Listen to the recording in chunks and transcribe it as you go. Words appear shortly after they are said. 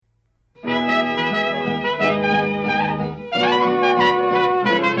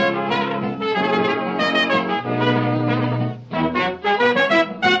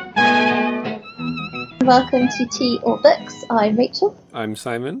Welcome to Tea or Books. I'm Rachel. I'm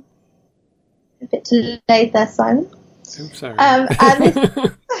Simon. A bit delayed there, Simon. Oops, sorry.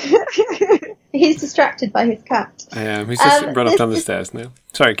 And he's distracted by his cat. I am. He's just run off down the stairs now.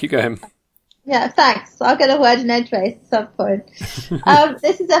 Sorry, keep going. Yeah, thanks. I'll get a word in edgeways at some point.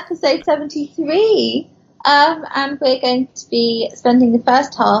 This is episode 73, and we're going to be spending the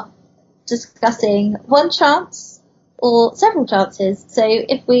first half discussing one chance or several chances. So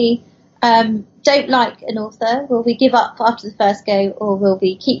if we don't like an author, will we give up after the first go, or will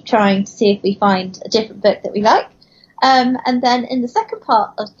we keep trying to see if we find a different book that we like? And then in the second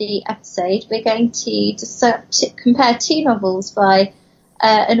part of the episode, we're going to compare two novels by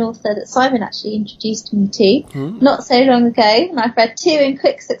an author that Simon actually introduced me to not so long ago, and I've read two in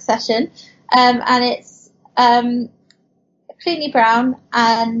quick succession, and it's Clooney Brown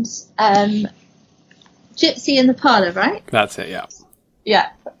and Gypsy in the Parlour, right? That's it, yeah. Yeah,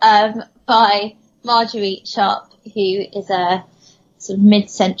 by Marjorie Sharp, who is a sort of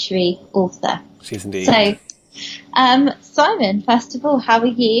mid-century author. She is indeed. So, Simon, first of all, how are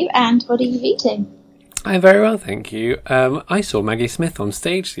you and what are you reading? I'm very well, thank you. I saw Maggie Smith on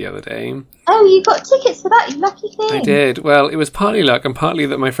stage the other day. Oh, you got tickets for that, you lucky thing. I did. Well, it was partly luck and partly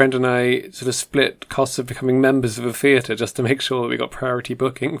that my friend and I sort of split costs of becoming members of a theatre just to make sure that we got priority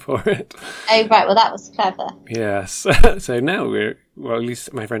booking for it. Oh, right, well, that was clever. Yes. So now at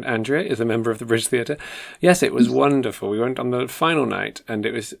least my friend Andrea is a member of the British Theatre. Yes, it was wonderful. We went on the final night and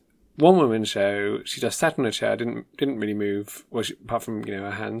it was one woman show. She just sat in a chair, didn't really move, apart from,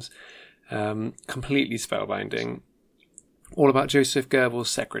 her hands. Completely spellbinding. All about Joseph Goebbels'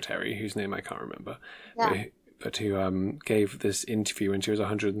 secretary, whose name I can't remember, but who gave this interview when she was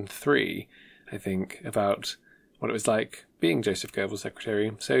 103, I think, about what it was like being Joseph Goebbels'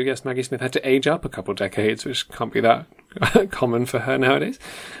 secretary. So yes, Maggie Smith had to age up a couple of decades, which can't be that common for her nowadays.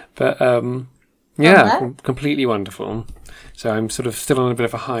 But completely wonderful. So I'm sort of still on a bit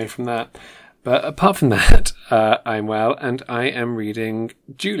of a high from that. But apart from that, I'm well, and I am reading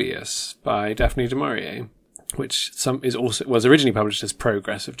Julius by Daphne du Maurier, which was originally published as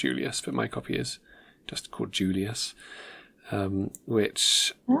Progress of Julius, but my copy is just called Julius,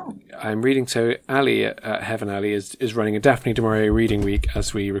 which I'm reading. So Ali at Heaven Ali is running a Daphne du Maurier reading week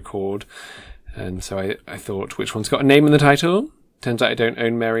as we record, and so I thought, which one's got a name in the title? Turns out I don't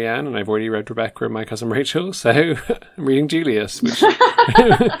own Marianne, and I've already read Rebecca and My Cousin Rachel, so I'm reading Julius, which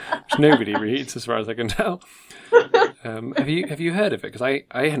nobody reads, as far as I can tell. Have you heard of it? Because I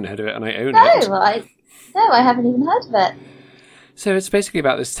hadn't heard of it, and I own it. No, I haven't even heard of it. So it's basically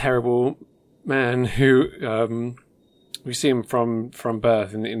about this terrible man who we see him from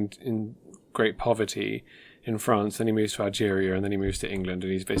birth in great poverty in France, then he moves to Algeria, and then he moves to England,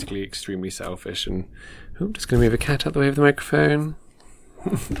 and he's basically extremely selfish. And I'm just going to move a cat out the way of the microphone.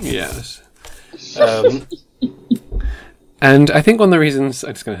 Yes. And I think one of the reasons,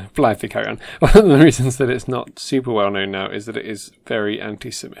 I'm just going to blithely carry on, one of the reasons that it's not super well known now is that it is very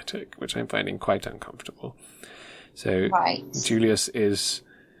anti-Semitic, which I'm finding quite uncomfortable. So Julius is,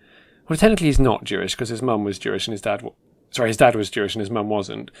 well, technically he's not Jewish because his mum was Jewish and his dad was Jewish and his mum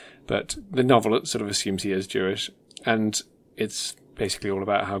wasn't, but the novel sort of assumes he is Jewish, and it's basically all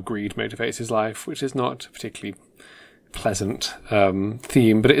about how greed motivates his life, which is not a particularly pleasant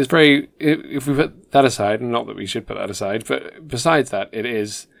theme, but it is very, if we put that aside, and not that we should put that aside, but besides that, it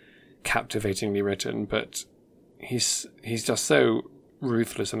is captivatingly written, but he's just so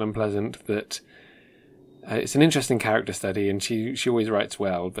ruthless and unpleasant that it's an interesting character study, and she always writes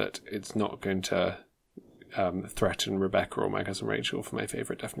well, but it's not going to threaten Rebecca or My Cousin Rachel for my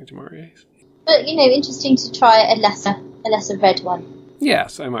favourite Daphne du Maurier's. But, interesting to try a lesser read one.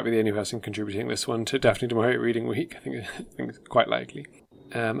 Yes, I might be the only person contributing this one to Daphne du Maurier Reading Week. I think it's quite likely.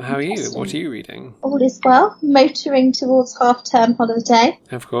 How are you? What are you reading? All is well. Motoring towards half-term holiday.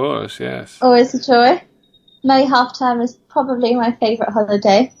 Of course, yes. Always a joy. May half-term is probably my favourite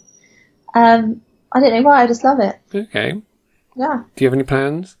holiday. I don't know why, I just love it. Okay. Yeah. Do you have any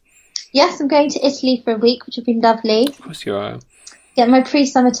plans? Yes, I'm going to Italy for a week, which would be lovely. Of course you are. Get my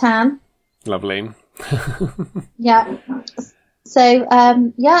pre-summer tan. Lovely. Yeah. So,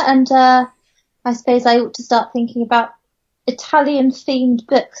 and I suppose I ought to start thinking about Italian-themed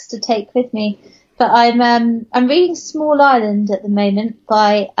books to take with me. But I'm reading Small Island at the moment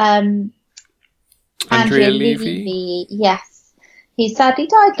by Andrea Levy. Yes. He sadly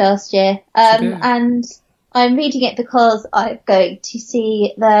died last year. And I'm reading it because I'm going to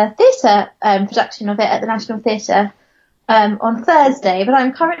see the theatre production of it at the National Theatre on Thursday, but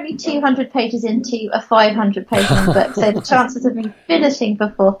I'm currently 200 pages into a 500-page book, so the chances of me finishing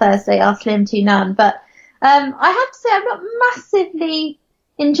before Thursday are slim to none. But I have to say I'm not massively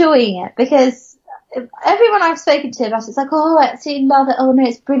enjoying it because everyone I've spoken to about it's like, oh, I absolutely love it. Oh no,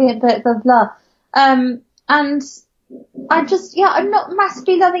 it's a brilliant book, blah, blah. And I'm not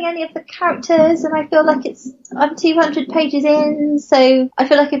massively loving any of the characters, and I feel like I'm 200 pages in, so I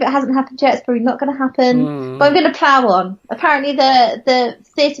feel like if it hasn't happened yet, it's probably not going to happen. But I'm going to plough on. Apparently the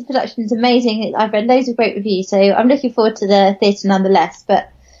theatre production is amazing. I've read loads of great reviews, so I'm looking forward to the theatre nonetheless.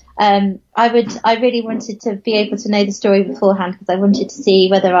 But I really wanted to be able to know the story beforehand, because I wanted to see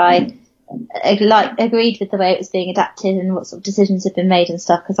whether I agreed with the way it was being adapted and what sort of decisions had been made and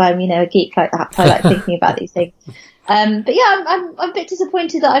stuff, because I'm, a geek like that. I like thinking about these things. But yeah, I'm a bit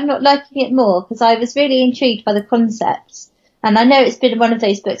disappointed that I'm not liking it more, because I was really intrigued by the concept. And I know it's been one of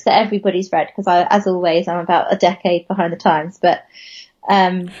those books that everybody's read, because as always, I'm about a decade behind the times. But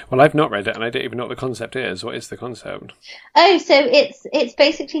well, I've not read it, and I don't even know what the concept is. What is the concept? Oh, so it's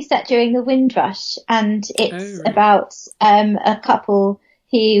basically set during the Windrush, and it's about a couple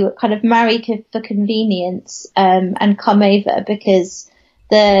who kind of marry for convenience and come over because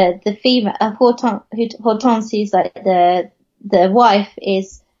the female Hortense, who's like the wife,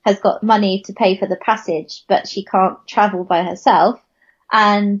 has got money to pay for the passage, but she can't travel by herself,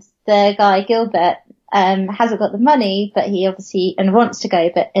 and the guy Gilbert hasn't got the money, but he obviously wants to go,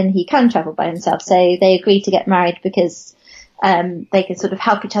 and he can travel by himself. So they agree to get married because they can sort of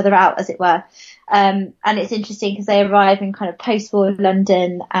help each other out, as it were. And it's interesting because they arrive in kind of post-war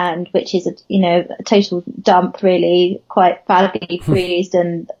London, which is a total dump, really, quite badly bruised,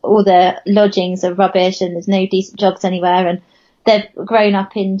 and all the lodgings are rubbish, and there's no decent jobs anywhere. And they've grown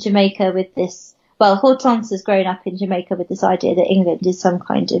up in Jamaica with this. Well, Hortense has grown up in Jamaica with this idea that England is some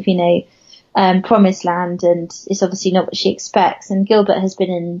kind of, promised land, and it's obviously not what she expects. And Gilbert has been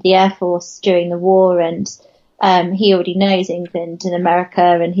in the Air Force during the war, and he already knows England and America,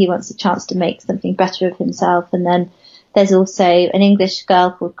 and he wants a chance to make something better of himself. And then there's also an English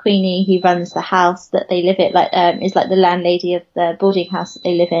girl called Queenie who runs the house that they live in, is like the landlady of the boarding house that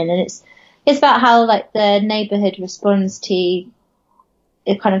they live in. And it's about how like the neighbourhood responds to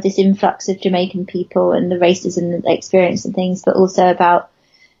kind of this influx of Jamaican people and the racism that they experience and things, but also about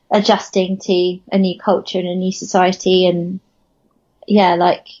adjusting to a new culture and a new society, and feeling.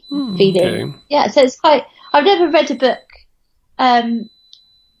 Okay. Yeah, so it's quite. I've never read a book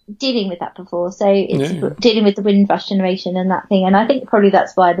dealing with that before, so it's dealing with the Windrush generation and that thing, and I think probably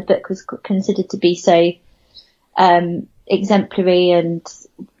that's why the book was considered to be so exemplary and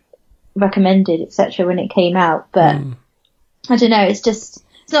recommended, etc., when it came out. But I don't know, it's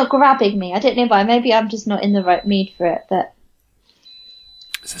not grabbing me. I don't know why. Maybe I'm just not in the right mood for it, but.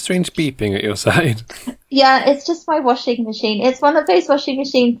 It's a strange beeping at your side. Yeah, it's just my washing machine. It's one of those washing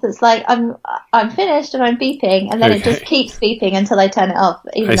machines that's like, I'm finished and I'm beeping, and then it just keeps beeping until I turn it off,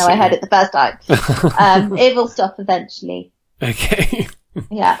 even though I heard it the first time. It will stop eventually. Okay.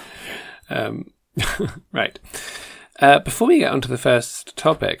 Yeah. Right. Before we get on to the first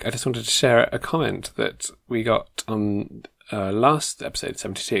topic, I just wanted to share a comment that we got on last episode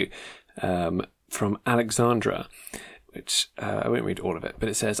 72 from Alexandra, which I won't read all of it, but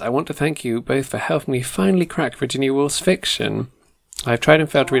it says, I want to thank you both for helping me finally crack Virginia Woolf's fiction. I've tried and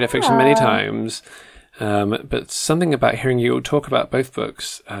failed to read her fiction many times, but something about hearing you talk about both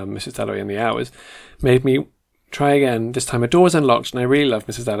books, Mrs. Dalloway and The Hours, made me try again. This time a door was unlocked, and I really loved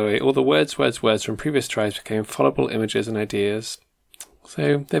Mrs. Dalloway. All the words from previous tries became followable images and ideas.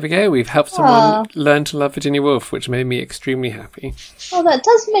 So there we go. We've helped someone learn to love Virginia Woolf, which made me extremely happy. Oh, that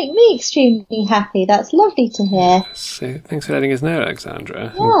does make me extremely happy. That's lovely to hear. So thanks for letting us know,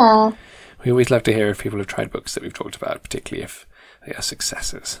 Alexandra. Yeah. And we always love to hear if people have tried books that we've talked about, particularly if they are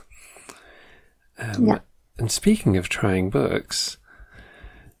successes. And speaking of trying books,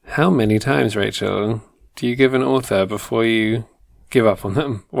 how many times, Rachel, do you give an author before you give up on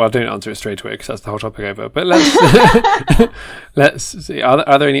them? Well, don't answer it straight away because that's the whole topic over. But let's see.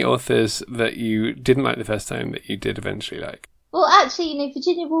 Are there any authors that you didn't like the first time that you did eventually like? Well, actually,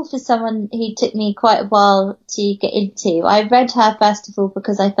 Virginia Woolf is someone who took me quite a while to get into. I read her first of all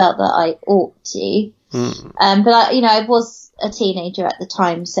because I felt that I ought to. But I was a teenager at the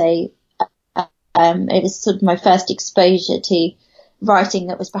time, so it was sort of my first exposure to writing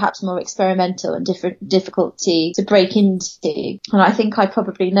that was perhaps more experimental and difficult to break into. And I think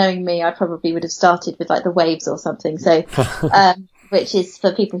knowing me, I probably would have started with like The Waves or something. So, which is,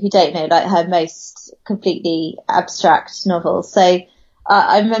 for people who don't know, like her most completely abstract novel. So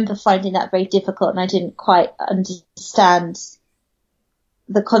I remember finding that very difficult, and I didn't quite understand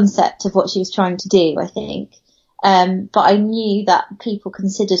the concept of what she was trying to do, I think. But I knew that people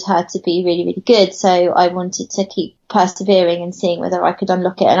considered her to be really, really good, so I wanted to keep persevering and seeing whether I could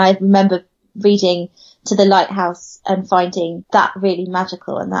unlock it. And I remember reading to the lighthouse and finding that really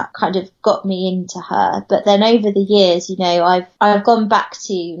magical, and that kind of got me into her. But then over the years, you know, I've gone back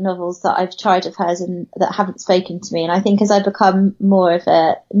to novels that I've tried of hers and that haven't spoken to me. And I think as I become more of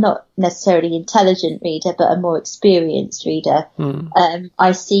a, not necessarily intelligent reader, but a more experienced reader,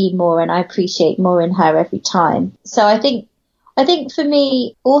 I see more and I appreciate more in her every time. So I think for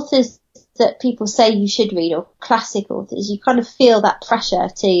me, authors that people say you should read, or classic authors, you kind of feel that pressure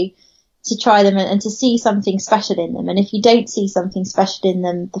to try them and to see something special in them. And if you don't see something special in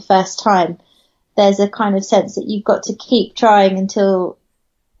them the first time, there's a kind of sense that you've got to keep trying until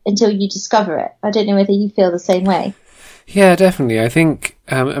you discover it. I don't know whether you feel the same way. Yeah, definitely. I think,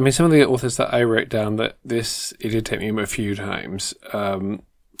 I mean, some of the authors that I wrote down it did take me a few times.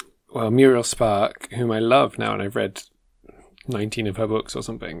 Well, Muriel Spark, whom I love now, and I've read 19 of her books or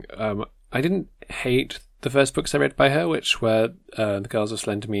something. I didn't hate the first books I read by her, which were The Girls of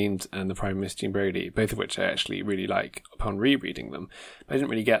Slender Means and The Prime Miss Jean Brodie, both of which I actually really like upon rereading them. But I didn't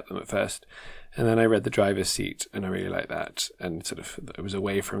really get them at first. And then I read The Driver's Seat, and I really liked that, and sort of it was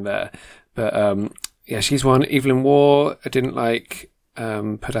away from there. But yeah, she's one. Evelyn Waugh, I didn't like.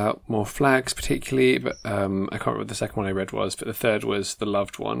 Put out More Flags particularly, but I can't remember what the second one I read was, but the third was The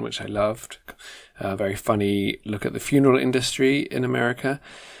Loved One, which I loved. Very funny look at the funeral industry in America.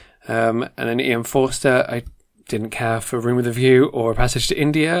 And then Ian Forster, I didn't care for Room with a View or A Passage to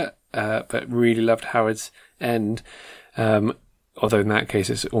India, but really loved Howard's End. Although in that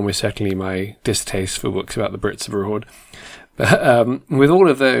case, it's almost certainly my distaste for books about the Brits abroad. But with all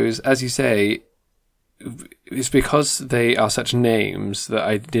of those, as you say, it's because they are such names that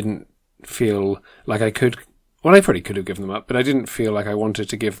I didn't feel like I could. Well, I probably could have given them up, but I didn't feel like I wanted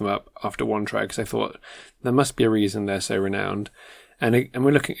to give them up after one try, because I thought there must be a reason they're so renowned. And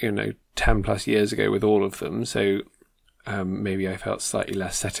we're looking, 10 plus years ago with all of them. So, maybe I felt slightly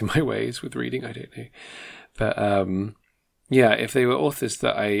less set in my ways with reading. I don't know. But, yeah, if they were authors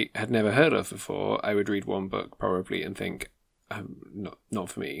that I had never heard of before, I would read one book probably and think, not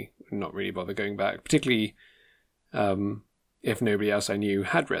for me, not really bother going back, particularly, if nobody else I knew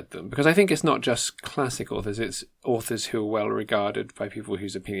had read them. Because I think it's not just classic authors, it's authors who are well regarded by people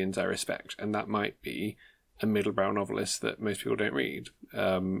whose opinions I respect. And that might be a middle-brow novelist that most people don't read.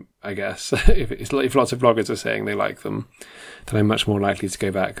 I guess if lots of bloggers are saying they like them, then I'm much more likely to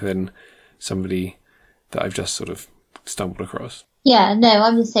go back than somebody that I've just sort of stumbled across. Yeah, no,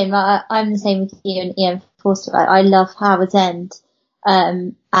 I'm the same. I'm the same with you and Ian Forster. I love Howard's End,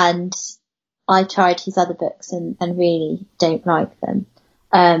 and I tried his other books and really don't like them.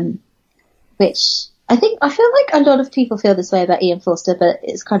 Which I feel like a lot of people feel this way about Ian Forster, but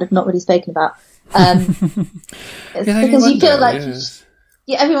it's kind of not really spoken about. Because you feel like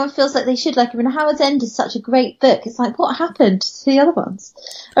everyone feels like they should like him. And Howard's End is such a great book. It's like, what happened to the other ones?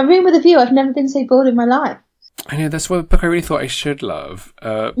 A Room with a View, I've never been so bored in my life. I know, that's one book I really thought I should love.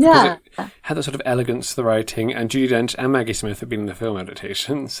 Because it had that sort of elegance to the writing, and Judi Dench and Maggie Smith have been in the film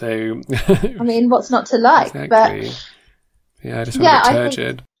adaptation, so... I mean, what's not to like? Exactly. But, yeah, I just found it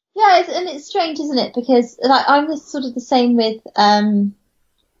turgid. It's strange, isn't it? Because I'm sort of the same with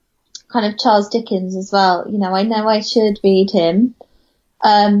kind of Charles Dickens as well. I know I should read him,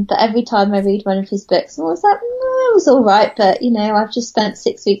 but every time I read one of his books, I was like, it was all right, but I've just spent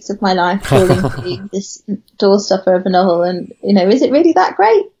 6 weeks of my life falling through this doorstopper of a novel, and is it really that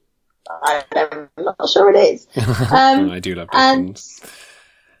great? I'm not sure it is. I do love Dickens.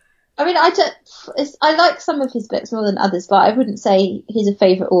 I mean, I like some of his books more than others, but I wouldn't say he's a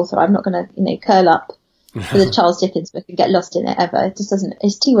favourite author. I'm not going to curl up with a Charles Dickens book and get lost in it ever. It just doesn't.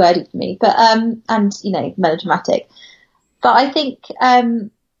 It's too wordy for me. But and melodramatic. But I think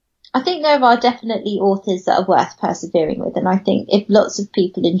there are definitely authors that are worth persevering with, and I think if lots of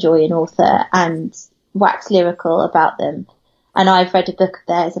people enjoy an author and wax lyrical about them, and I've read a book of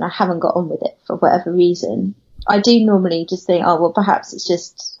theirs and I haven't got on with it for whatever reason, I do normally just think, oh well, perhaps it's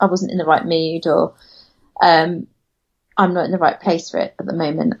just I wasn't in the right mood, or I'm not in the right place for it at the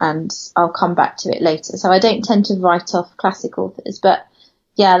moment, and I'll come back to it later. So I don't tend to write off classic authors, but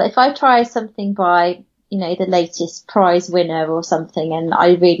yeah, if I try something by the latest prize winner or something, and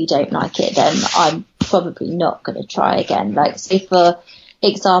I really don't like it, then I'm probably not going to try again. Like, so for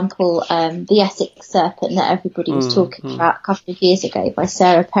example, The Essex Serpent that everybody was talking about a couple of years ago by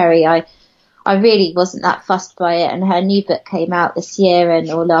Sarah Perry, I really wasn't that fussed by it, and her new book came out this year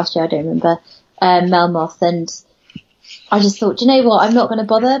or last year, I don't remember, Melmoth, and I just thought, do you know what, I'm not going to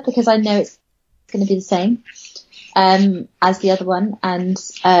bother, because I know it's going to be the same as the other one, and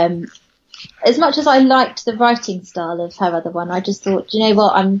as much as I liked the writing style of her other one, I just thought, do you know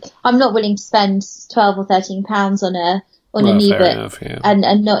what, I'm not willing to spend £12 or £13 on on a new book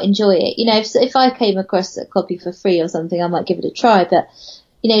and not enjoy it. You know, if I came across a copy for free or something, I might give it a try. But,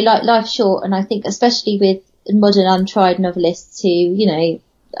 you know, like life's short, and I think especially with modern untried novelists who, you know,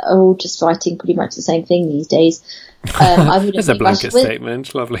 are all just writing pretty much the same thing these days. I wouldn't. It's a blanket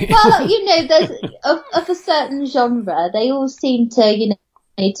statement. Lovely. Well, you know, there's of a certain genre, they all seem to, you know,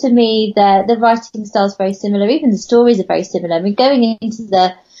 to me, the writing style is very similar. Even the stories are very similar. I mean, going into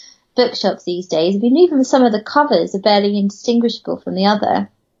the bookshops these days, I mean, even some of the covers are barely distinguishable from the other.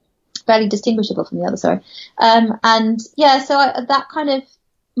 Sorry. And yeah, so that kind of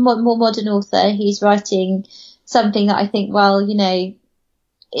more modern author, he's writing something that I think, well, you know,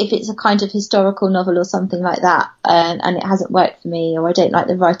 if it's a kind of historical novel or something like that, and it hasn't worked for me, or I don't like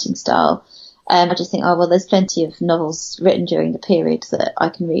the writing style, I just think, oh, well, there's plenty of novels written during the period that I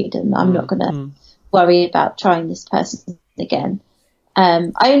can read, and I'm not going to worry about trying this person again.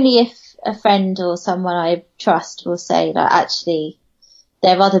 Only if a friend or someone I trust will say that actually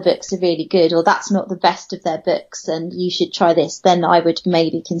their other books are really good, or that's not the best of their books and you should try this, then I would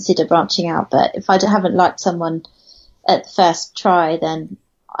maybe consider branching out. But if I haven't liked someone at the first try, then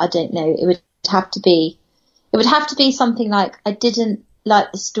I don't know. It would have to be something like, I didn't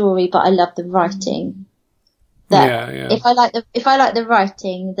like the story, but I love the writing. If I like the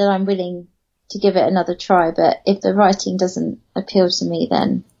writing, then I'm willing to give it another try. But if the writing doesn't appeal to me,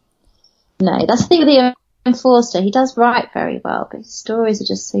 then no. That's the thing with Ian Forster. He does write very well, but his stories are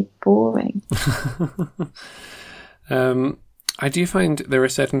just so boring. I do find there are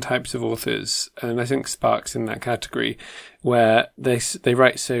certain types of authors, and I think Sparks in that category, where they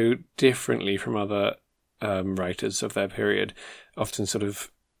write so differently from other writers of their period. Often sort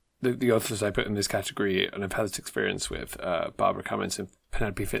of the authors I put in this category, and I've had this experience with Barbara Cummins and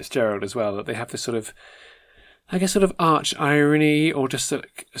Penelope Fitzgerald as well, that they have this sort of, I guess, sort of arch irony or just a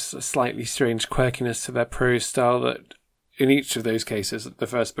slightly strange quirkiness to their prose style that in each of those cases, the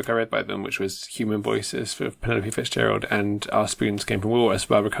first book I read by them, which was Human Voices for Penelope Fitzgerald, and Our Spoons Came from Woolworths,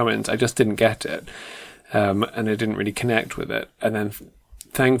 Barbara Cummins, I just didn't get it. And I didn't really connect with it. And then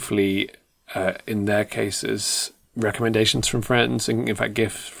thankfully, in their cases, recommendations from friends, and in fact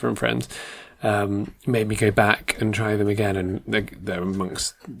gifts from friends, made me go back and try them again. And they're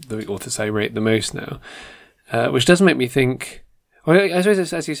amongst the authors I rate the most now. Which does make me think, well, I suppose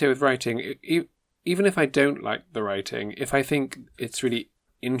it's, as you say with writing, even if I don't like the writing, if I think it's really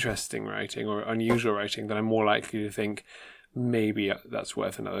interesting writing or unusual writing, then I'm more likely to think maybe that's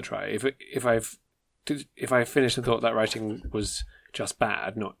worth another try. If I finished and thought that writing was just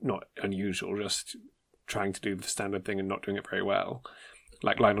bad, not unusual, just trying to do the standard thing and not doing it very well,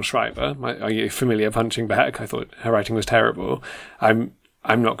 like Lionel Shriver, are you familiar? Punching Back, I thought her writing was terrible. I'm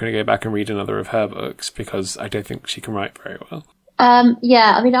not going to go back and read another of her books because I don't think she can write very well.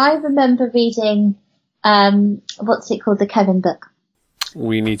 Yeah, I mean, I remember reading, what's it called, the Kevin book.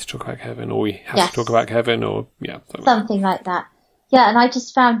 We need to talk about Kevin, or we have to talk about Kevin, or something like that. Yeah, and I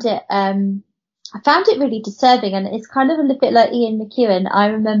just found it, I found it really disturbing, and it's kind of a little bit like Ian McEwan. I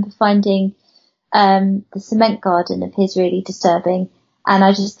remember finding The Cement Garden of his really disturbing, and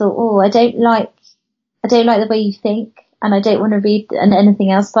I just thought, I don't like the way you think, and I don't want to read anything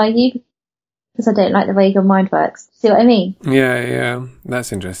else by you, because I don't like the way your mind works. See what I mean? Yeah,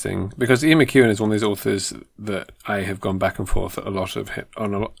 that's interesting. Because Ian McEwan is one of those authors that I have gone back and forth a lot of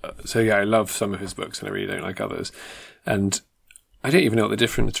so yeah, I love some of his books and I really don't like others. And I don't even know what the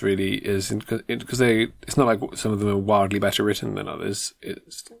difference really is, because it's not like some of them are wildly better written than others.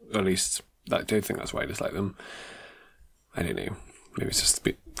 It's, at least, I don't think that's why I dislike them. I don't know. Maybe it's just a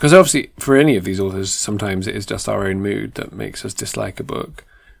bit, because obviously for any of these authors, sometimes it is just our own mood that makes us dislike a book.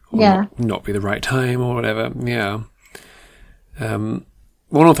 Or not be the right time or whatever. Yeah. One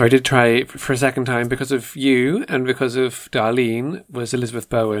author I did try for a second time because of you and because of Darlene was Elizabeth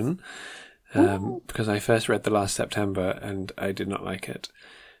Bowen. Because I first read The Last September and I did not like it.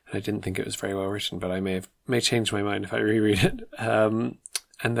 And I didn't think it was very well written, but I may change my mind if I reread it. And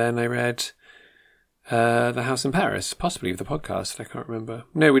then I read The House in Paris, possibly for the podcast. I can't remember.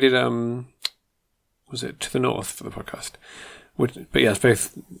 No, we did, was it To the North for the podcast? But yes,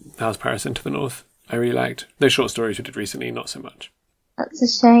 both House Paris and To the North I really liked. Those short stories we did recently, not so much. That's a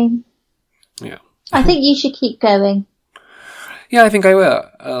shame. Yeah. I think you should keep going. Yeah, I think I will.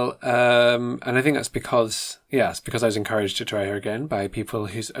 And I think that's because I was encouraged to try her again by people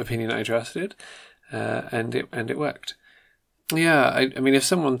whose opinion I trusted, and it worked. Yeah, I mean, if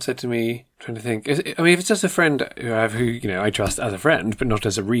someone said to me, trying to think, if it's just a friend who I trust as a friend, but not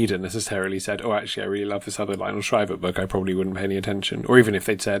as a reader necessarily, said, oh, actually, I really love this other Lionel Shriver book, I probably wouldn't pay any attention. Or even if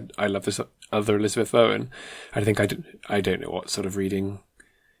they'd said, I love this other Elizabeth Bowen, I think I don't know what sort of reading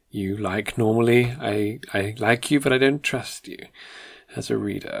you like normally. I like you, but I don't trust you as a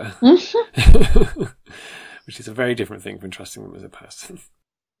reader. Which is a very different thing from trusting them as a person.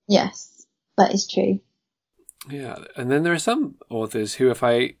 Yes, that is true. Yeah, and then there are some authors who, if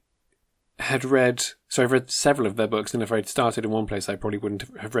I had read... So I've read several of their books, and if I'd started in one place, I probably wouldn't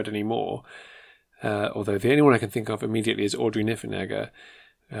have read any more. Although the only one I can think of immediately is Audrey Niffenegger.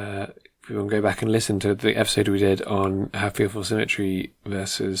 If we want to go back and listen to the episode we did on Her Fearful Symmetry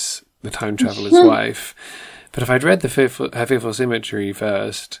versus The Time Traveller's Wife. But if I'd read Her Fearful Symmetry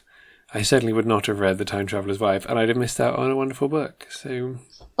first, I certainly would not have read The Time Traveller's Wife, and I'd have missed out on a wonderful book. So,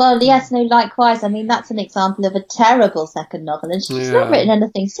 well, yes, no, likewise. I mean, that's an example of a terrible second novel, and she's not written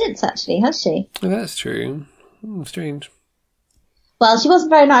anything since, actually, has she? Well, that's true. Strange. Well, she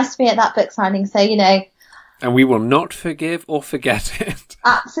wasn't very nice to me at that book signing, so, you know. And we will not forgive or forget it.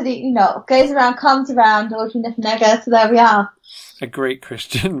 Absolutely not. Goes around, comes around, Audrey Niffenegger, so there we are. A great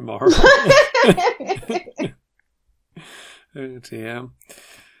Christian moral. Oh dear.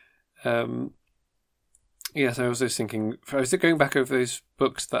 Yes, I was just thinking, I was going back over those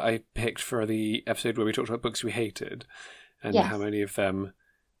books that I picked for the episode where we talked about books we hated, and how many of them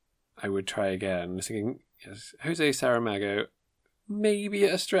I would try again. I was thinking, yes, Jose Saramago, maybe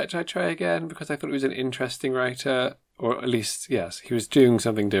at a stretch I'd try again, because I thought he was an interesting writer, or at least, yes, he was doing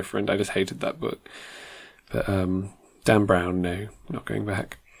something different. I just hated that book. But Dan Brown, no, not going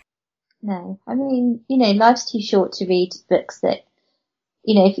back. No, I mean, you know, life's too short to read books that,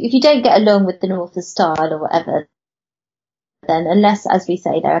 you know, if you don't get along with an author's style or whatever, then unless, as we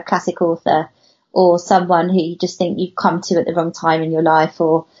say, they're a classic author or someone who you just think you've come to at the wrong time in your life,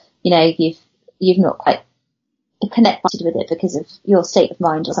 or, you know, you've not quite connected with it because of your state of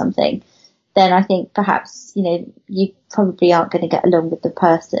mind or something, then I think perhaps, you know, you probably aren't going to get along with the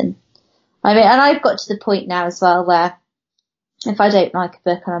person. I mean, and I've got to the point now as well where if I don't like a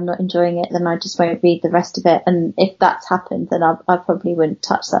book and I'm not enjoying it, then I just won't read the rest of it. And if that's happened, then I probably wouldn't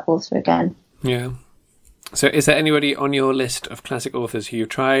touch that author again. Yeah. So is there anybody on your list of classic authors who you've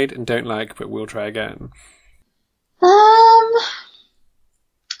tried and don't like but will try again? I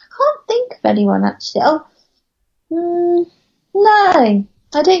can't think of anyone, actually. No, I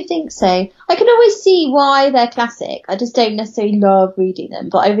don't think so. I can always see why they're classic. I just don't necessarily love reading them,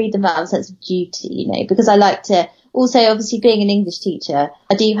 but I read them out of a sense of duty, you know, because I like to... Also, obviously, being an English teacher,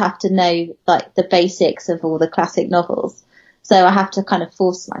 I do have to know, like, the basics of all the classic novels. So I have to kind of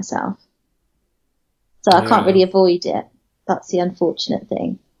force myself. So I can't really avoid it. That's the unfortunate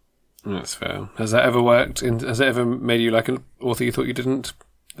thing. That's fair. Has that ever worked? Has it ever made you like an author you thought you didn't?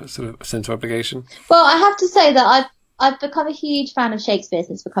 That sort of sense of obligation? Well, I have to say that I've become a huge fan of Shakespeare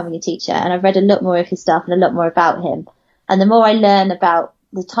since becoming a teacher, and I've read a lot more of his stuff and a lot more about him. And the more I learn about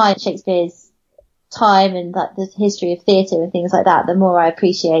the time Shakespeare's time and like the history of theatre and things like that, the more I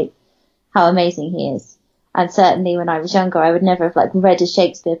appreciate how amazing he is. And certainly when I was younger, I would never have like read a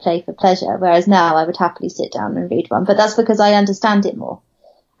Shakespeare play for pleasure, whereas now I would happily sit down and read one. But that's because I understand it more.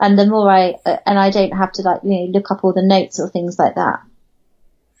 And the more and I don't have to like, you know, look up all the notes or things like that.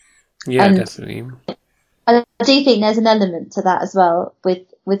 Yeah, and definitely. I do think there's an element to that as well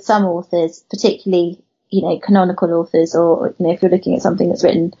with some authors, particularly, you know, canonical authors, or, you know, if you're looking at something that's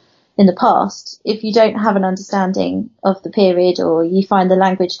written in the past, if you don't have an understanding of the period, or you find the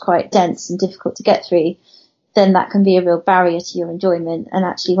language quite dense and difficult to get through, then that can be a real barrier to your enjoyment. And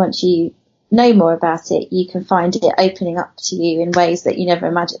actually, once you know more about it, you can find it opening up to you in ways that you never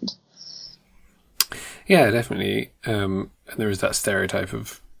imagined. Yeah, definitely. And there is that stereotype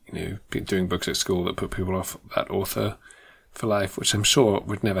of, you know, doing books at school that put people off that author for life, which I'm sure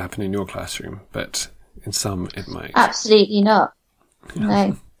would never happen in your classroom, but in some it might. Absolutely not.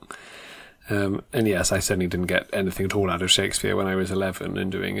 No. And yes, I certainly didn't get anything at all out of Shakespeare when I was 11 and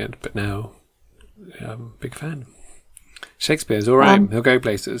doing it, but now I'm a big fan. Shakespeare's all right. He'll go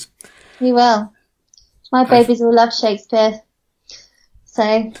places. He will. My babies will love Shakespeare.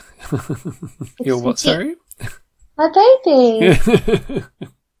 So. Your what, sorry? My baby.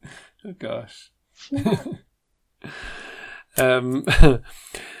 Oh, gosh.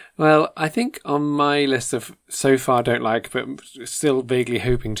 Well, I think on my list of so far don't like, but still vaguely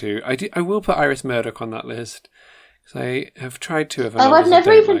hoping to, I will put Iris Murdoch on that list. Because I have tried to. I've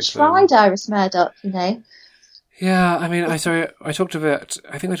never even tried Iris Murdoch, you know. Yeah, I mean, I talked about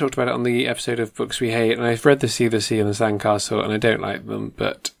it on the episode of Books We Hate, and I've read The Sea and the Sandcastle, and I don't like them,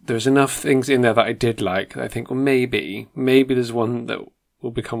 but there's enough things in there that I did like that I think, well, maybe there's one that will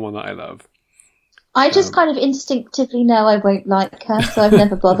become one that I love. I just kind of instinctively know I won't like her, so I've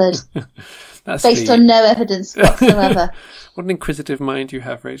never bothered. Based on no evidence whatsoever. What an inquisitive mind you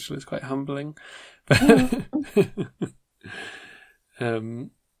have, Rachel. It's quite humbling.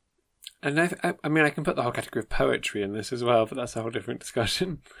 And I mean, I can put the whole category of poetry in this as well, but that's a whole different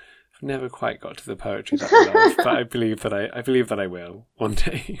discussion. I've never quite got to the poetry that I love, but I believe that I will one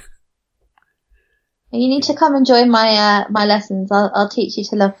day. You need to come and join my lessons. I'll teach you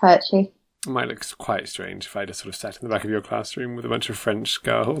to love poetry. It might look quite strange if I just sort of sat in the back of your classroom with a bunch of French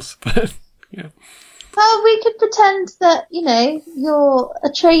girls, but yeah. Well, we could pretend that, you're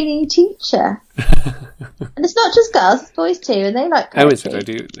a trainee teacher. And it's not just girls, it's boys too, and they like poetry. Oh, is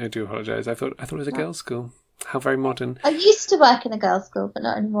it? I do apologise. I thought it was a girls' school. How very modern. I used to work in a girls' school, but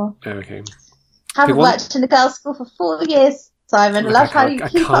not anymore. Oh, okay. Haven't worked in a girls' school for 4 years, Simon. I love how you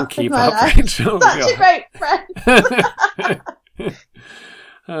keep up with my life. Rachel. Such a great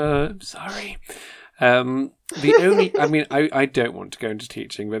friend. Sorry. The only, I mean, I don't want to go into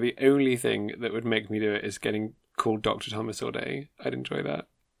teaching, but the only thing that would make me do it is getting called Dr. Thomas all day. I'd enjoy that.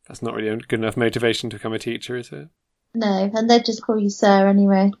 That's not really a good enough motivation to become a teacher, is it? No, and they'd just call you sir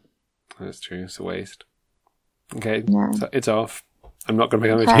anyway. That's true. It's a waste. Okay, yeah. So it's off. I'm not going to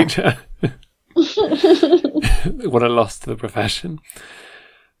become a teacher. What a loss to the profession.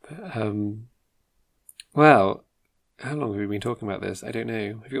 But, well, how long have we been talking about this? I don't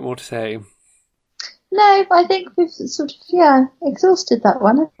know. Have you got more to say? No, but I think we've sort of, exhausted that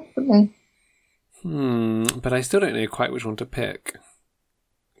one, haven't we? But I still don't know quite which one to pick.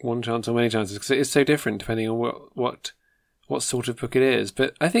 One chance or many chances, because it is so different depending on what sort of book it is.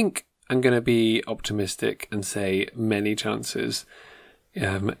 But I think I'm going to be optimistic and say many chances,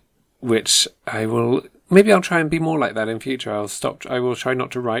 which maybe I'll try and be more like that in future. I will try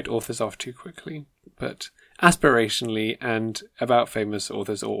not to write authors off too quickly, but aspirationally and about famous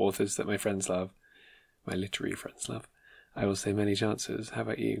authors or authors that my friends love, my literary friends love, I will say many chances. How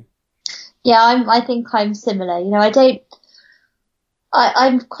about you? Yeah, I think I'm similar.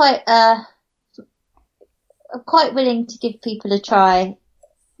 I'm quite willing to give people a try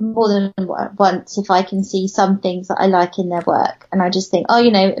more than once if I can see some things that I like in their work. And I just think,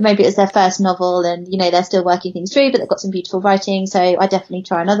 maybe it was their first novel and, they're still working things through, but they've got some beautiful writing. So I definitely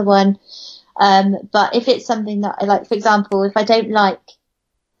try another one. But if it's something that I like, for example, if I don't like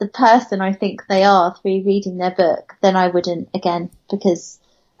the person I think they are through reading their book, then I wouldn't again, because,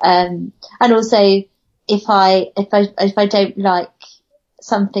 and also if I don't like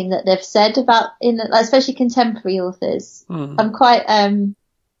something that they've said about, especially contemporary authors, I'm quite, I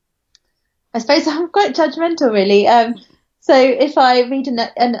suppose I'm quite judgmental really. So if I read an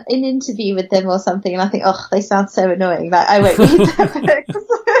interview with them or something and I think, they sound so annoying, like I won't read their books.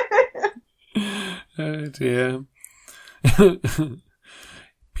 Oh dear.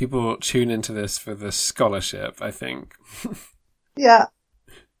 People tune into this for the scholarship, I think. Yeah.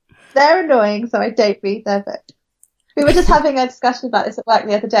 They're annoying, so I don't read their book. We were just having a discussion about this at work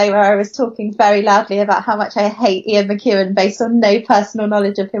the other day where I was talking very loudly about how much I hate Ian McEwan based on no personal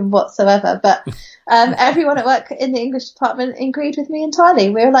knowledge of him whatsoever. But everyone at work in the English department agreed with me entirely.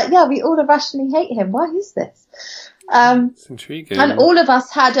 We were like, yeah, we all irrationally hate him. Why is this? It's intriguing. And all of us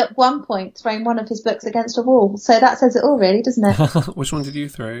had at one point thrown one of his books against a wall. So that says it all, really, doesn't it? Which one did you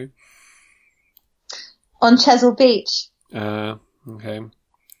throw? On Chesil Beach. Okay.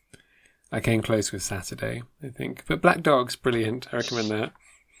 I came close with Saturday, I think. But Black Dog's brilliant. I recommend that.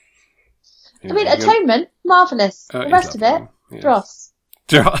 Anyway, Atonement, marvellous. The rest of it, yes.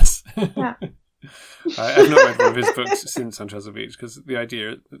 Dross. Yeah. I've not read one of his books since On Chesil Beach because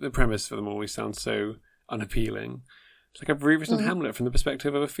the premise for them always sounds so unappealing. It's like I've rewritten Hamlet from the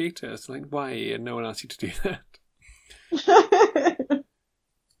perspective of a fetus. Like, why? And no one asked you to do that.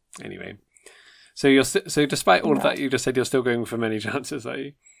 Anyway, so despite all of that, you just said you're still going for many chances, are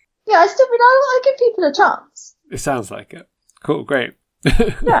you? Yeah, I give people a chance. It sounds like it. Cool, great.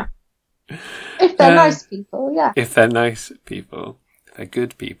 Yeah. If they're nice people, yeah. If they're nice people. If they're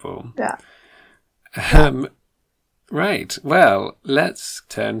good people. Yeah. Right, well, let's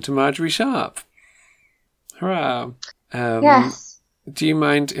turn to Marjorie Sharp. Hurrah. Yes. Do you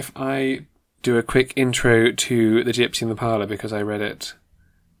mind if I do a quick intro to The Gypsy in the Parlour because I read it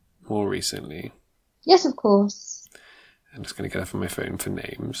more recently? Yes, of course. I'm just going to get off on my phone for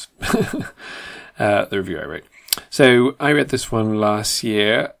names. The review I wrote. So I read this one last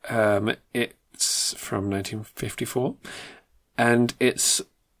year. It's from 1954. And it's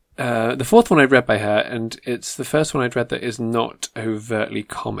the fourth one I'd read by her. And it's the first one I'd read that is not overtly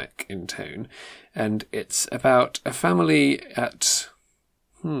comic in tone. And it's about a family at,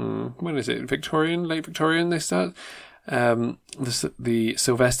 when is it? Late Victorian they start? The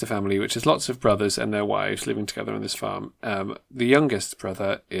Sylvester family, which is lots of brothers and their wives living together on this farm. The youngest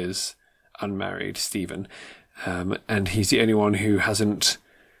brother is unmarried, Stephen, and he's the only one who hasn't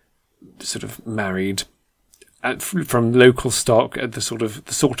sort of married from local stock, the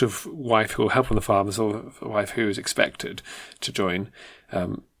sort of wife who will help on the farm, the sort of wife who is expected to join.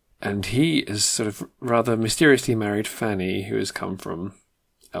 And he is sort of rather mysteriously married Fanny, who has come from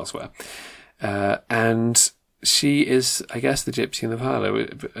elsewhere. And she is, I guess, the gypsy in the parlour.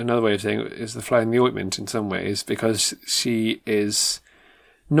 Another way of saying it is the fly in the ointment in some ways, because she is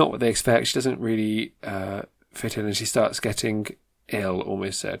not what they expect. She doesn't really fit in, and she starts getting ill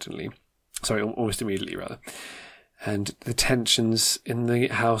almost certainly. Sorry, almost immediately, rather. And the tensions in the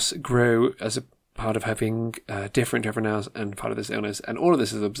house grow as a part of her being different to everyone else and part of this illness. And all of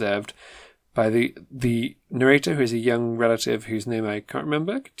this is observed by the narrator, who is a young relative whose name I can't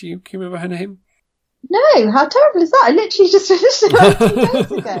remember. Can you remember her name? No, how terrible is that? I literally just finished it 2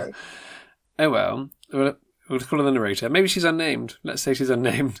 days ago. Oh well, we'll call her the narrator. Maybe she's unnamed. Let's say she's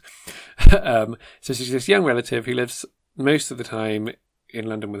unnamed. So she's this young relative who lives most of the time in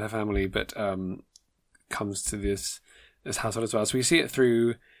London with her family, but comes to this household as well. So we see it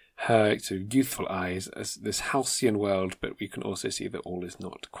through her sort of youthful eyes as this halcyon world, but we can also see that all is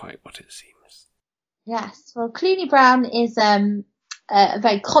not quite what it seems. Yes, well, Cluny Brown is a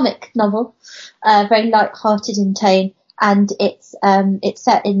very comic novel, very light-hearted in tone, and it's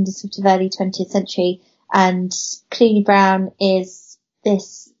set in the sort of early 20th century, and Cluny Brown is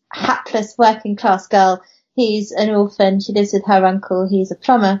this hapless working-class girl who's an orphan. She lives with her uncle, who's a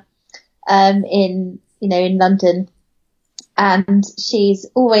plumber in London, and she's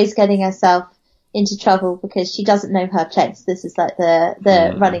always getting herself into trouble because she doesn't know her place. This is like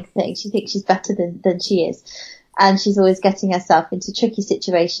the running thing. She thinks she's better than she is, and she's always getting herself into tricky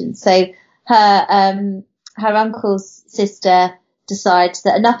situations. So her uncle's sister decides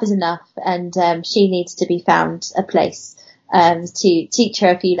that enough is enough, and she needs to be found a place to teach her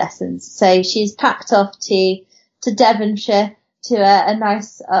a few lessons. So she's packed off to Devonshire, to a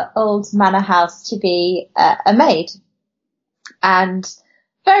nice old manor house to be a maid. And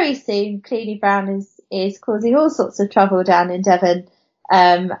very soon, Cluny Brown is causing all sorts of trouble down in Devon.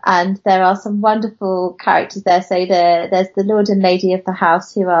 And there are some wonderful characters there. So there's the Lord and Lady of the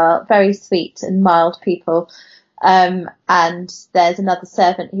house, who are very sweet and mild people. And there's another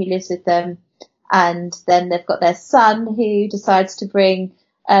servant who lives with them. And then they've got their son, who decides to bring,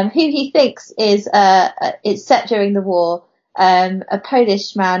 who he thinks is, it's set during the war, a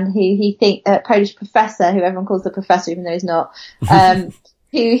Polish man a Polish professor, who everyone calls the professor even though he's not,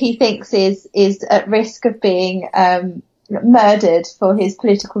 who he thinks is at risk of being, murdered for his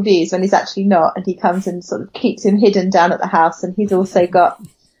political views when he's actually not, and he comes and sort of keeps him hidden down at the house. And he's also got,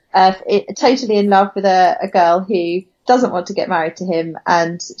 totally in love with a girl who doesn't want to get married to him,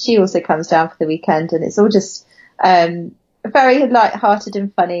 and she also comes down for the weekend, and it's all just very light-hearted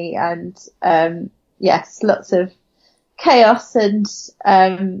and funny, and yes, lots of chaos and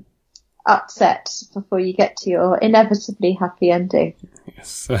upset before you get to your inevitably happy ending.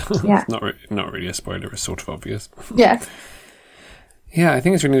 Yes, yeah. Not really a spoiler, it's sort of obvious. Yeah. Yeah, I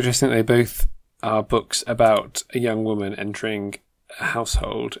think it's really interesting that they both are books about a young woman entering a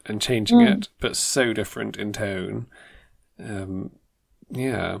household and changing it, but so different in tone.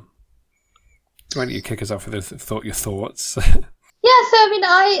 Yeah. Why don't you kick us off with your thoughts? Yeah, so I mean,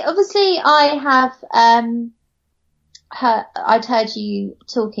 I have I'd heard you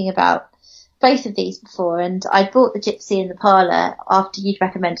talking about both of these before, and I bought The Gypsy in the Parlour after you'd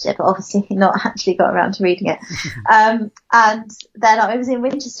recommended it, but obviously not actually got around to reading it. And then I was in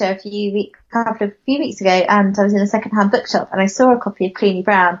Winchester a few weeks ago, and I was in a second-hand bookshop, and I saw a copy of Cluny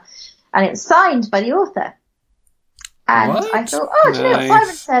Brown, and it was signed by the author. And what? I thought, do you know what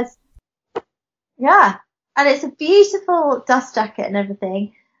Simon says? Yeah. And it's a beautiful dust jacket and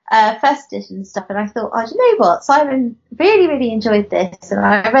everything, first edition and stuff. And I thought, do you know what? Simon really, really enjoyed this. And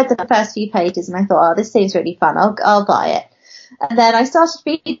I read the first few pages and I thought, this seems really fun. I'll buy it. And then I started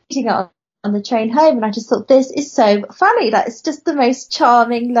reading it on the train home, and I just thought, this is so funny. Like, it's just the most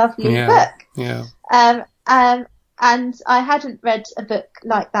charming, lovely book. Yeah. And I hadn't read a book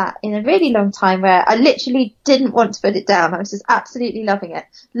like that in a really long time, where I literally didn't want to put it down. I was just absolutely loving it,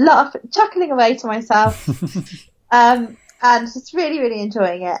 chuckling away to myself, and just really, really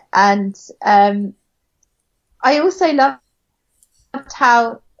enjoying it. And I also loved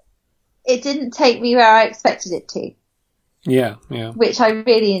how it didn't take me where I expected it to. Yeah, yeah. Which I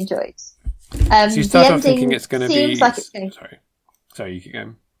really enjoyed. So you start off thinking it's going to be... Like it's going... Sorry, you keep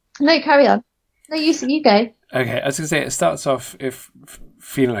going. No, carry on. No, you go. Okay, I was going to say, it starts off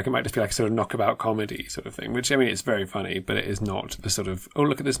feeling like it might just be like a sort of knockabout comedy sort of thing, which, I mean, it's very funny, but it is not the sort of, oh,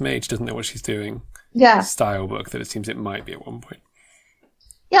 look at this maid, she doesn't know what she's doing style book that it seems it might be at one point.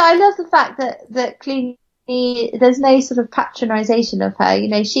 Yeah, I love the fact that Cluny there's no sort of patronisation of her. You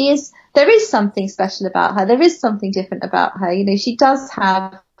know, there is something special about her. There is something different about her. You know, she does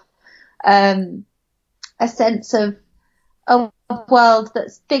have a sense of a world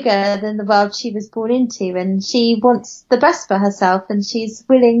that's bigger than the world she was born into, and she wants the best for herself, and she's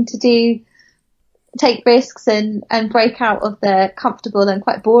willing to take risks and break out of the comfortable and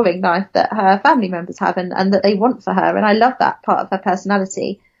quite boring life that her family members have and that they want for her. And I love that part of her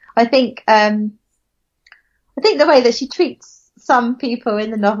personality. I think the way that she treats some people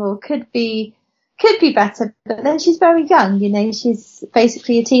in the novel could be better, but then she's very young, you know, she's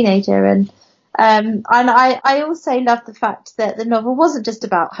basically a teenager, and I also love the fact that the novel wasn't just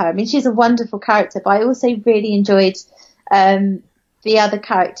about her. I mean, she's a wonderful character, but I also really enjoyed the other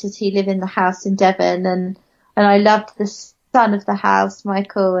characters who live in the house in Devon, and I loved the son of the house,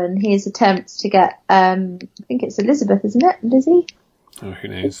 Michael, and his attempts to get I think it's Elizabeth, isn't it, Lizzie? Oh, who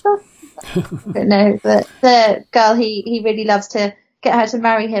knows? I don't know, but the girl he really loves to get her to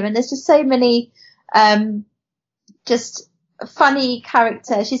marry him, and there's just so many just funny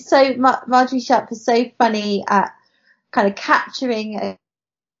character. She's so Marjorie Sharp is so funny at kind of capturing a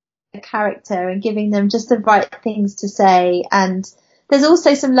character and giving them just the right things to say. And there's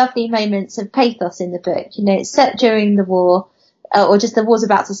also some lovely moments of pathos in the book. You know, it's set during the war, or just the war's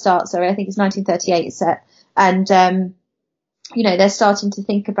about to start. Sorry, I think it's 1938 it's set, and you know, they're starting to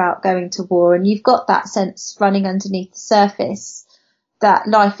think about going to war, and you've got that sense running underneath the surface that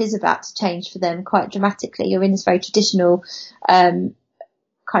life is about to change for them quite dramatically. You're in this very traditional, kind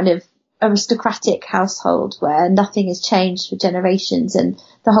of aristocratic household where nothing has changed for generations. And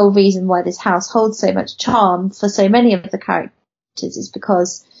the whole reason why this house holds so much charm for so many of the characters is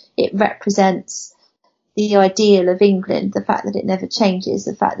because it represents the ideal of England, the fact that it never changes,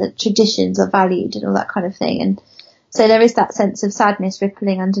 the fact that traditions are valued and all that kind of thing. And so there is that sense of sadness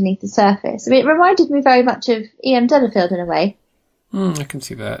rippling underneath the surface. I mean, it reminded me very much of E.M. Delafield in a way. I can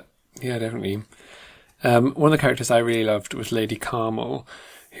see that. Yeah, definitely. One of the characters I really loved was Lady Carmel,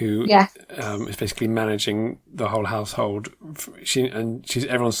 who is basically managing the whole household.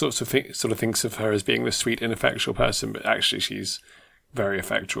 Everyone sort of thinks of her as being the sweet, ineffectual person, but actually she's very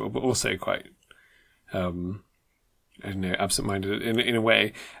effectual, but also quite, I don't know, absent-minded in a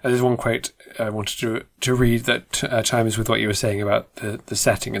way. There's one quote I wanted to read that chimes with what you were saying about the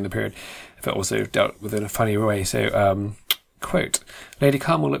setting and the period, but also dealt with in a funny way. So, quote, Lady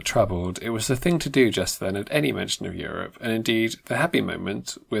Carmel looked troubled. It was the thing to do just then at any mention of Europe, and indeed the happy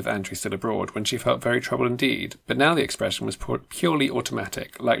moment, with Antry still abroad, when she felt very troubled indeed. But now the expression was purely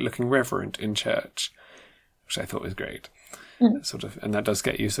automatic, like looking reverent in church, which I thought was great. Sort of, and that does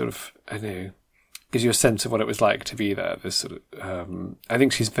get you sort of, I don't know, gives you a sense of what it was like to be there. This sort of, I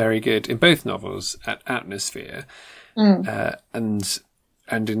think she's very good in both novels at atmosphere, and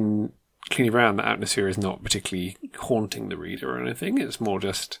in Cleany Brown, the atmosphere is not particularly haunting the reader or anything. It's more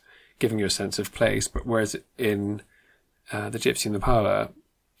just giving you a sense of place. But whereas in The Gypsy in the Parlour,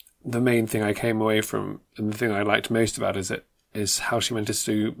 the main thing I came away from, and the thing I liked most about it, is how she manages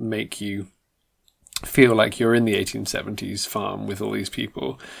to make you feel like you're in the 1870s farm with all these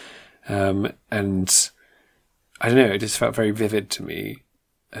people. And I don't know, it just felt very vivid to me.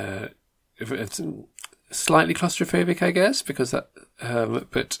 It's slightly claustrophobic, I guess, because that,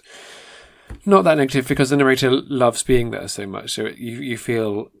 but not that negative, because the narrator loves being there so much. So you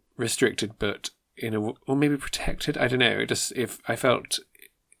feel restricted, but or maybe protected. I don't know. I felt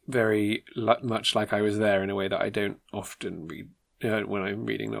very much like I was there in a way that I don't often read when I'm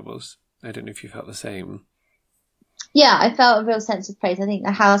reading novels. I don't know if you felt the same. Yeah, I felt a real sense of place. I think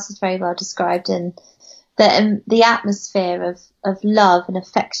the house is very well described, and the atmosphere of love and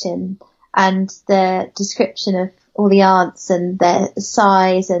affection, and the description of all the aunts and their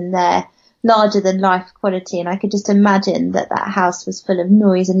size and their larger than life quality. And I could just imagine that house was full of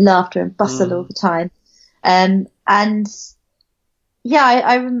noise and laughter and bustle all the time. And yeah,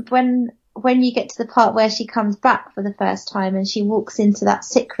 I when you get to the part where she comes back for the first time and she walks into that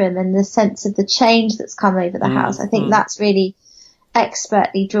sick room, and the sense of the change that's come over the house, I think that's really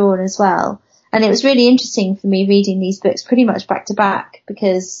expertly drawn as well. And it was really interesting for me reading these books pretty much back to back,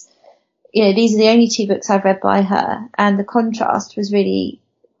 because, you know, these are the only two books I've read by her, and the contrast was really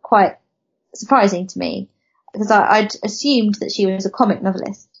quite surprising to me, because I'd assumed that she was a comic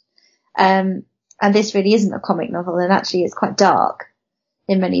novelist. And this really isn't a comic novel, and actually it's quite dark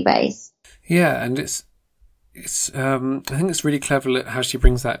in many ways. Yeah, and it's I think it's really clever how she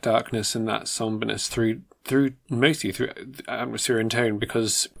brings that darkness and that somberness through mostly through atmosphere and tone,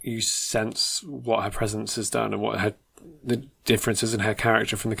 because you sense what her presence has done and what the differences in her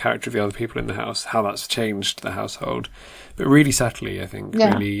character from the character of the other people in the house, how that's changed the household, but really subtly, I think,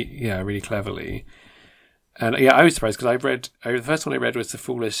 really cleverly. And yeah, I was surprised because the first one I read was The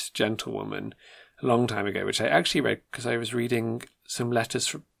Foolish Gentlewoman a long time ago, which I actually read because I was reading some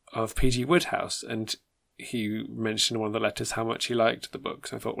letters of P.G. Wodehouse, and he mentioned in one of the letters how much he liked the book.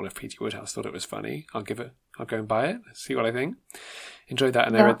 So I thought, well, if P.G. Wodehouse thought it was funny, I'll go and buy it, see what I think. Enjoyed that,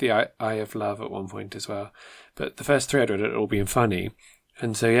 and I read The Eye of Love at one point as well. But the first 3 I'd read it all being funny.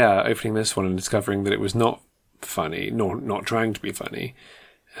 And so, yeah, opening this one and discovering that it was not funny, nor not trying to be funny.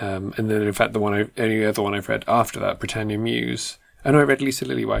 And then, in fact, the only other one I've read after that, Britannia Muse. I read Lisa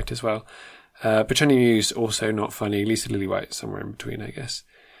Lillywhite as well. Britannia Muse, also not funny. Lisa Lillywhite, somewhere in between, I guess.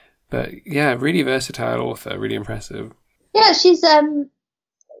 But, yeah, really versatile author, really impressive. Yeah, she's,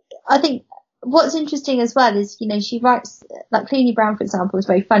 I think what's interesting as well is, she writes, like Clooney Brown, for example, is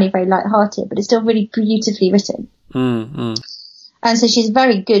very funny, very light-hearted, but it's still really beautifully written. And so she's a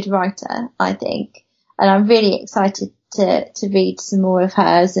very good writer, I think. And I'm really excited to read some more of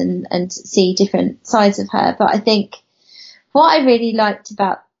hers and see different sides of her. But I think what I really liked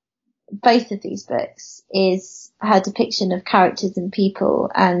about both of these books is her depiction of characters and people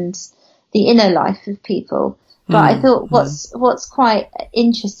and the inner life of people. But I thought what's quite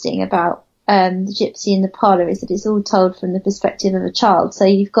interesting about The Gypsy in the Parlour is that it's all told from the perspective of a child. So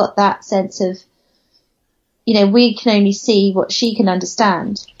you've got that sense of, we can only see what she can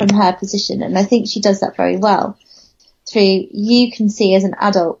understand from her position. And I think she does that very well. You can see as an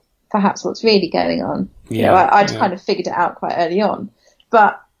adult perhaps what's really going on. Yeah, I'd kind of figured it out quite early on.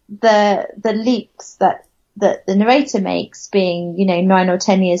 But the leaps that the narrator makes, being, 9 or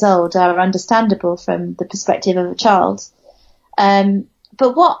 10 years old, are understandable from the perspective of a child.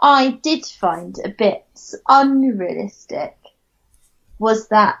 But what I did find a bit unrealistic was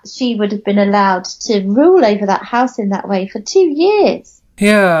that she would have been allowed to rule over that house in that way for 2 years.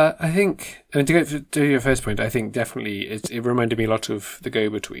 Yeah, I think, to go to your first point, I think definitely it reminded me a lot of The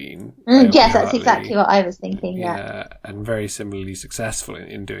Go-Between. Yes, that's exactly what I was thinking, yeah. And very similarly successful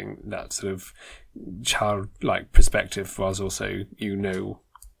in doing that sort of childlike perspective, whilst also,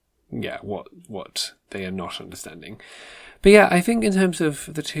 what they are not understanding. But yeah, I think in terms of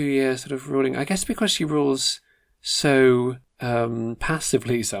the 2 years sort of ruling, I guess because she rules so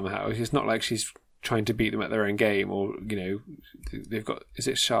passively somehow, it's not like she's trying to beat them at their own game, or they've got, is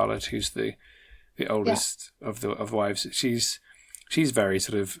it Charlotte who's the oldest of the wives? She's very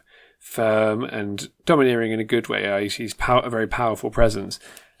sort of firm and domineering in a good way. She's a very powerful presence,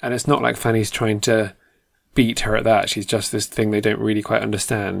 and it's not like Fanny's trying to beat her at that. She's just this thing they don't really quite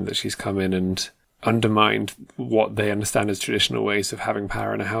understand, that she's come in and undermined what they understand as traditional ways of having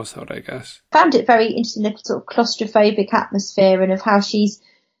power in a household, I guess. I found it very interesting, the sort of claustrophobic atmosphere, and of how she's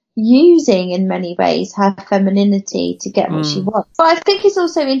using in many ways her femininity to get what she wants. But I think it's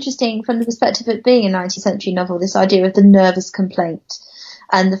also interesting from the perspective of it being a 19th century novel, this idea of the nervous complaint,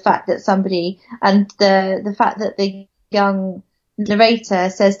 and the fact that the fact that the young narrator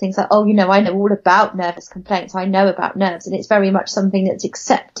says things like, I know all about nervous complaints, I know about nerves, and it's very much something that's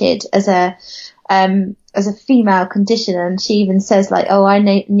accepted as a female condition. And she even says I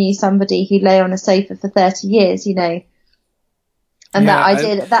knew somebody who lay on a sofa for 30 years, And that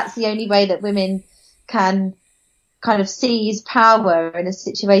idea that's the only way that women can kind of seize power in a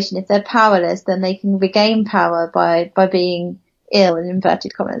situation. If they're powerless, then they can regain power by being ill, in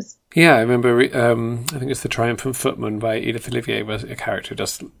inverted commas. Yeah, I remember, I think it's The Triumphant Footman by Edith Olivier, where a character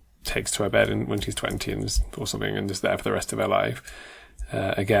just takes to her bed when she's 20 or something, and is there for the rest of her life.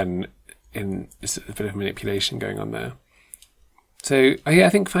 Again, it's a bit of manipulation going on there. So, I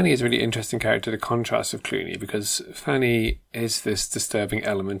think Fanny is a really interesting character, the contrast of Clooney, because Fanny is this disturbing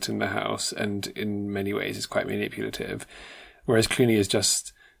element in the house, and in many ways is quite manipulative, whereas Clooney is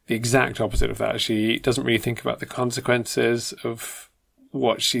just the exact opposite of that. She doesn't really think about the consequences of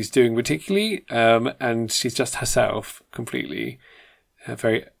what she's doing particularly, and she's just herself completely,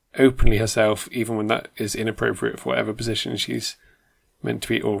 very openly herself, even when that is inappropriate for whatever position she's meant to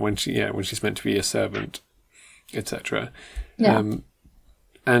be, or when she's meant to be a servant, etc. Yeah.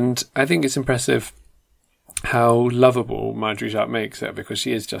 And I think it's impressive how lovable Marjorie Sharp makes her, because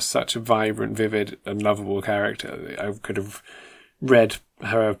she is just such a vibrant, vivid, and lovable character. I could have read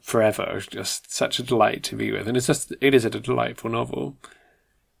her forever. It's just such a delight to be with, and it is a delightful novel,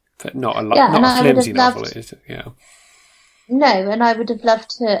 but not a flimsy novel. No, and I would have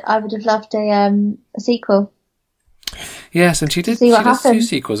loved a sequel. Yes, and she does do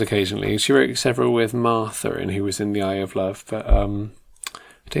sequels occasionally. She wrote several with Martha, who was in The Eye of Love, but I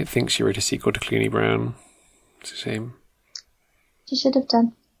don't think she wrote a sequel to Clooney Brown. It's a shame. She should have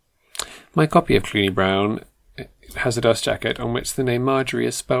done. My copy of Clooney Brown has a dust jacket on which the name Marjorie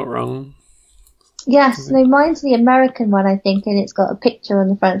is spelt wrong. Yes, no, mine's the American one, I think, and it's got a picture on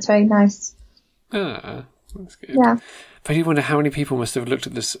the front. It's very nice. Ah, That's good. Yeah. But I do wonder how many people must have looked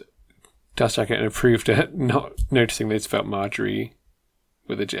at this dust jacket and approved it, not noticing they'd spelt Marjorie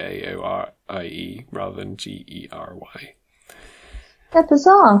with a Jorie rather than Gery. They're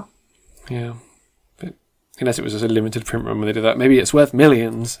bizarre. Yeah. But unless it was just a limited print run when they did that. Maybe it's worth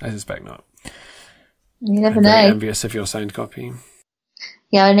millions. I suspect not. You never I'm know. very envious of your signed copy.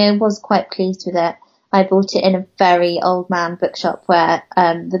 Yeah, I know. I was quite pleased with it. I bought it in a very old man bookshop where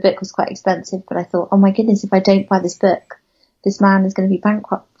the book was quite expensive, but I thought, oh my goodness, if I don't buy this book, this man is going to be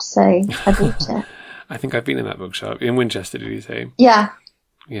bankrupt. So I bought it. I think I've been in that bookshop. In Winchester, did you say? Yeah.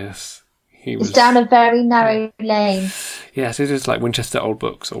 Yes. It's down a very narrow lane. Yes, it is like Winchester Old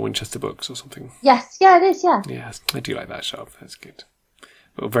Books or Winchester Books or something. Yes, yeah, it is, yeah. Yes, I do like that shop. That's good.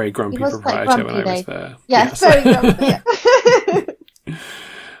 But a very grumpy He was quite proprietor grumpy, when I was there. Yes, very grumpy. Yeah.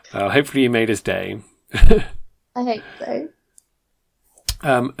 Well, hopefully you made his day. I hope so.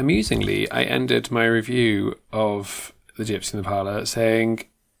 Amusingly, I ended my review of The Gypsy in the Parlour saying,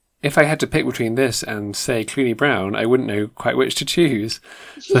 if I had to pick between this and, say, Clooney Brown, I wouldn't know quite which to choose.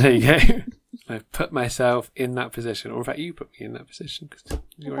 So there you go. I've put myself in that position. Or in fact, you put me in that position, because it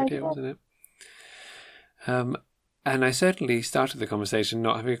was your idea, wasn't it? And I certainly started the conversation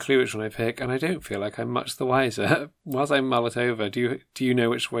not having a clue which one I pick, and I don't feel like I'm much the wiser. Whilst I mull it over, do you know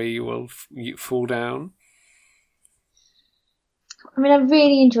which way you will fall down? I mean, I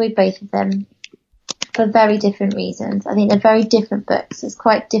really enjoyed both of them for very different reasons. I think they're very different books. It's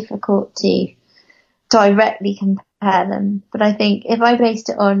quite difficult to directly compare them. But I think if I based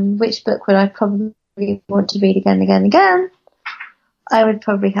it on which book would I probably want to read again and again and again, I would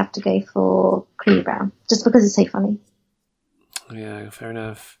probably have to go for Clooney Brown, just because it's so funny. Yeah, fair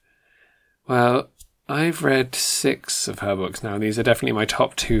enough. Well, I've read 6 of her books now, and these are definitely my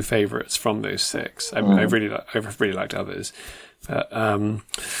top 2 favourites from those 6. I've really liked others. But I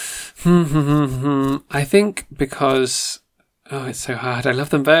think because it's so hard. I love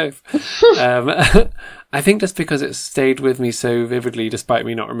them both. I think just because it stayed with me so vividly, despite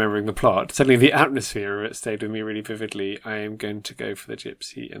me not remembering the plot, suddenly the atmosphere of it stayed with me really vividly. I am going to go for The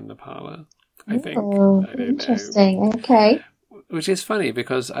Gypsy in the Parlour. I think. Oh, interesting. Know. Okay. Which is funny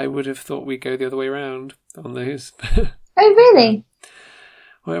because I would have thought we'd go the other way around on those. Oh, really?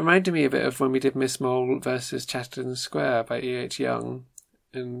 Well, it reminded me a bit of when we did Miss Mole versus Chatterton Square by E.H. Young,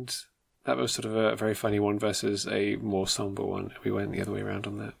 and that was sort of a very funny one versus a more sombre one. We went the other way around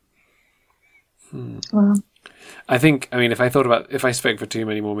on that. Wow. I think, if if I spoke for too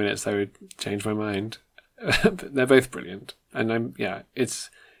many more minutes, I would change my mind. But they're both brilliant. And it's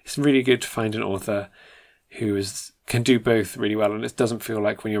really good to find an author who can do both really well. And it doesn't feel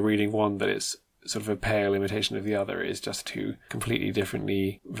like when you're reading one that it's sort of a pale imitation of the other. It's just two completely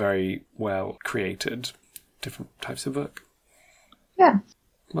differently, very well created, different types of book. Yeah.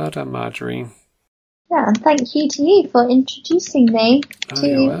 Well done, Marjorie. Yeah, and thank you to you for introducing me to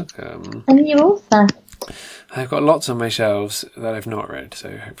you're welcome. A new author. I've got lots on my shelves that I've not read,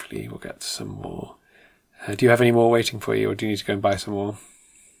 so hopefully we'll get some more. Do you have any more waiting for you, or do you need to go and buy some more?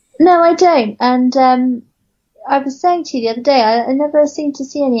 No, I don't. And I was saying to you the other day, I never seem to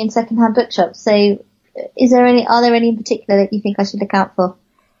see any in second-hand bookshops. So, are there any in particular that you think I should look out for?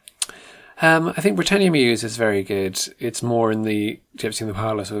 I think Britannia Muse is very good. It's more in the Gypsy in the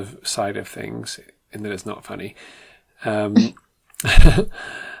Parlour sort of side of things, in that it's not funny.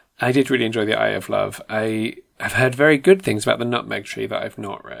 I did really enjoy The Eye of Love. I've heard very good things about The Nutmeg Tree that I've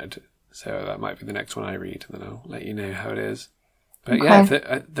not read, so that might be the next one I read, and then I'll let you know how it is. But okay.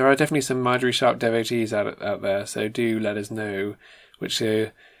 Yeah, there are definitely some Marjorie Sharp devotees out there, so do let us know which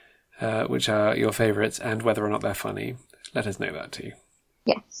are your favourites and whether or not they're funny. Let us know that too.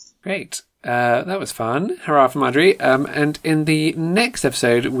 Yes. Great. That was fun. Hurrah for Marjorie. And in the next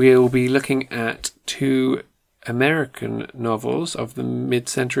episode, we'll be looking at 2 American novels of the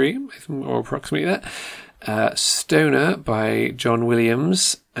mid-century, or approximately that. Stoner by John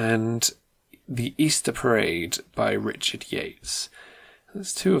Williams and The Easter Parade by Richard Yates.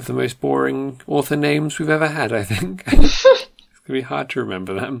 That's 2 of the most boring author names we've ever had, I think. It's going to be hard to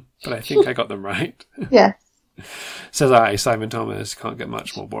remember them, but I think I got them right. Yeah. Says I, Simon Thomas, can't get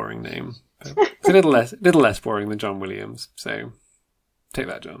much more boring name. But it's a little less boring than John Williams, so take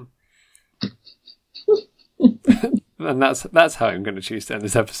that, John. And that's how I'm going to choose to end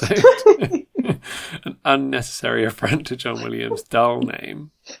this episode. An unnecessary affront to John Williams' dull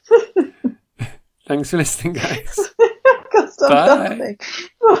name. Thanks for listening, guys. Bye.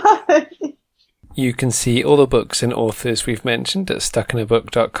 Bye. You can see all the books and authors we've mentioned at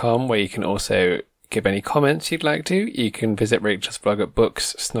stuckinabook.com, where you can also give any comments you'd like to. You can visit Rachel's blog at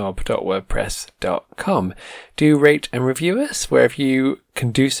bookssnob.wordpress.com. Do rate and review us wherever you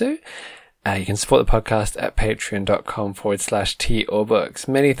can do so. You can support the podcast at patreon.com/tea-or-books.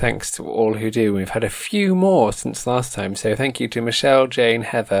 Many thanks to all who do. We've had a few more since last time, so thank you to Michelle, Jane,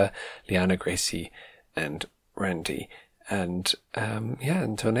 Heather, Liana, Gracie, and Randy. And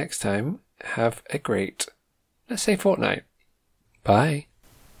until next time, have a great, let's say, fortnight. Bye.